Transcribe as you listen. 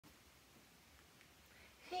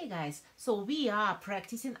Okay guys, so we are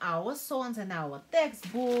practicing our songs in our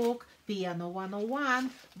textbook, Piano 101.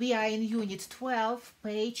 We are in Unit 12,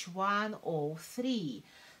 page 103.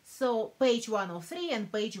 So page 103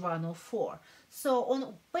 and page 104. So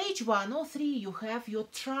on page 103 you have your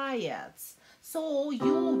triads. So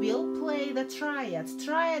you will play the triads.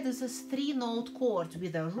 Triad is a 3-note chord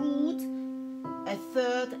with a root, a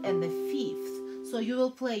third and a fifth. So you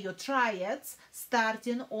will play your triads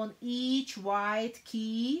starting on each white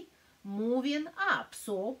key, moving up.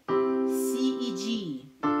 So C, E, G,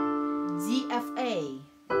 D, F, A,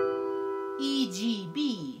 E, G,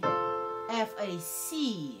 B, F, A,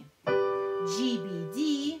 C, G, B,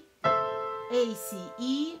 D, A, C,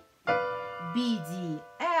 E, B, D,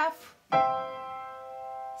 F,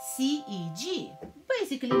 C, E, G.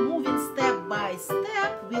 Basically moving step by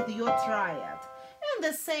step with your triad. And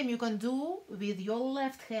the same you can do with your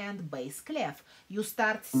left hand bass clef. You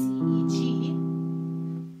start C, E, G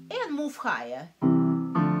and move higher.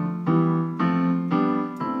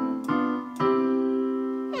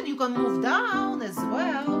 And you can move down as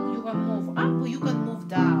well. You can move up or you can move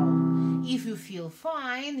down. If you feel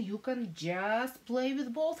fine, you can just play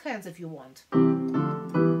with both hands if you want.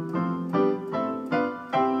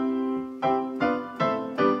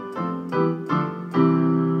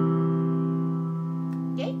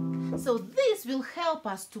 So this will help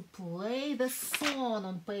us to play the song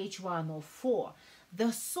on page 104.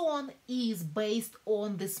 The song is based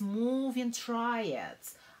on this moving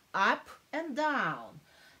triads, up and down.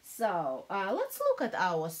 So let's look at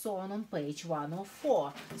our song on page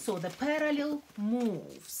 104. So the parallel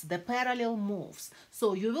moves,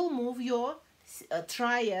 So you will move your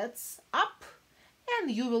triads up and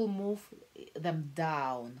you will move them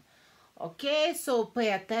down. Okay, so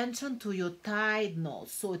pay attention to your tied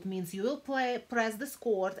notes. So it means you will press this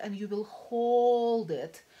chord and you will hold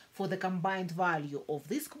it for the combined value of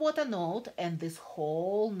this quarter note and this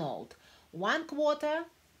whole note. 1 quarter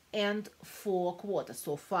and 4 quarters,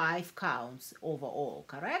 so 5 counts overall,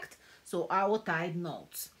 correct? So our tied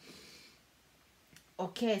notes.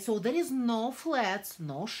 Okay, so there is no flats,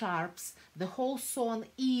 no sharps. The whole song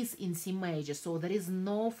is in C major, so there is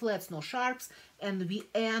no flats, no sharps, and we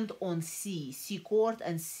end on C chord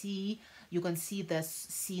and C. You can see the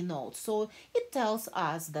C note. So it tells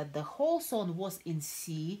us that the whole song was in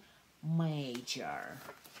C major.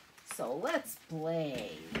 So let's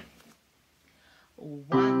play.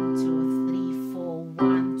 1, 2, 3, 4,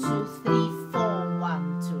 1, 2, 3, 4,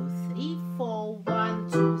 1, 2, 3, 4, 1,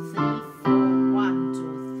 2, 3, 4, 1,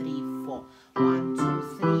 2, 3, 4, 1, 2,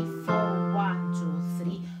 3, 4, 1, 2,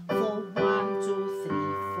 3, 4, 1, 2, 3, 4,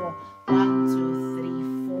 1, 2, 3,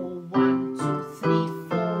 4, 1, 2, 3,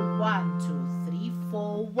 4, 1, 2, 3,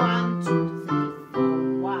 4, 1, 2, 3, 4,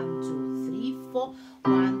 1, 2, 3, 4,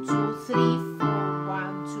 1, 2, 3, 4,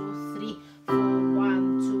 1, 2, 3, 4, 1,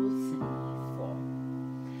 2, 3, 4.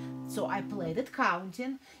 So I played it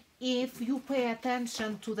counting. If you pay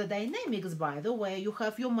attention to the dynamics, by the way, you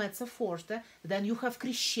have your mezzo forte, then you have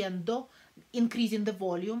crescendo, increasing the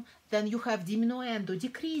volume, then you have diminuendo,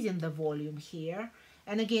 decreasing the volume here,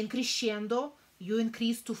 and again crescendo, you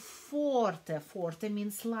increase to forte, forte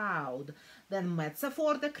means loud, then mezzo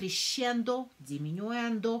forte, crescendo,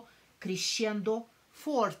 diminuendo, crescendo,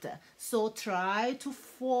 forte. So try to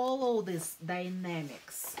follow these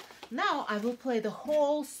dynamics. Now I will play the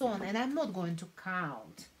whole song and I'm not going to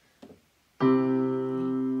count.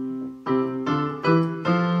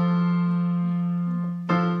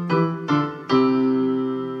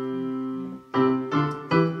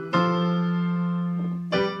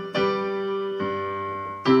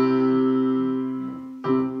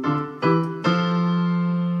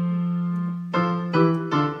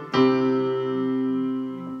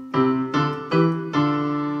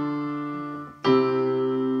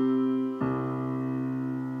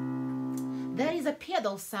 There is a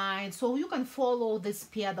pedal sign, so you can follow this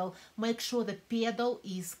pedal. Make sure the pedal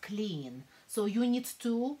is clean. So you need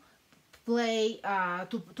to play,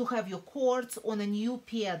 to have your chords on a new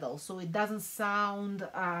pedal, so it doesn't sound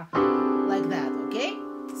like that, okay?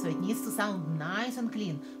 So it needs to sound nice and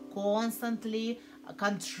clean. Constantly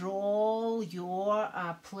control your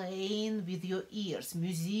playing with your ears.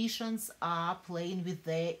 Musicians are playing with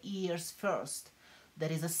their ears first.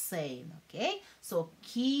 There is a saying, okay? So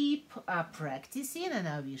keep practicing and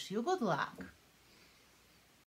I wish you good luck.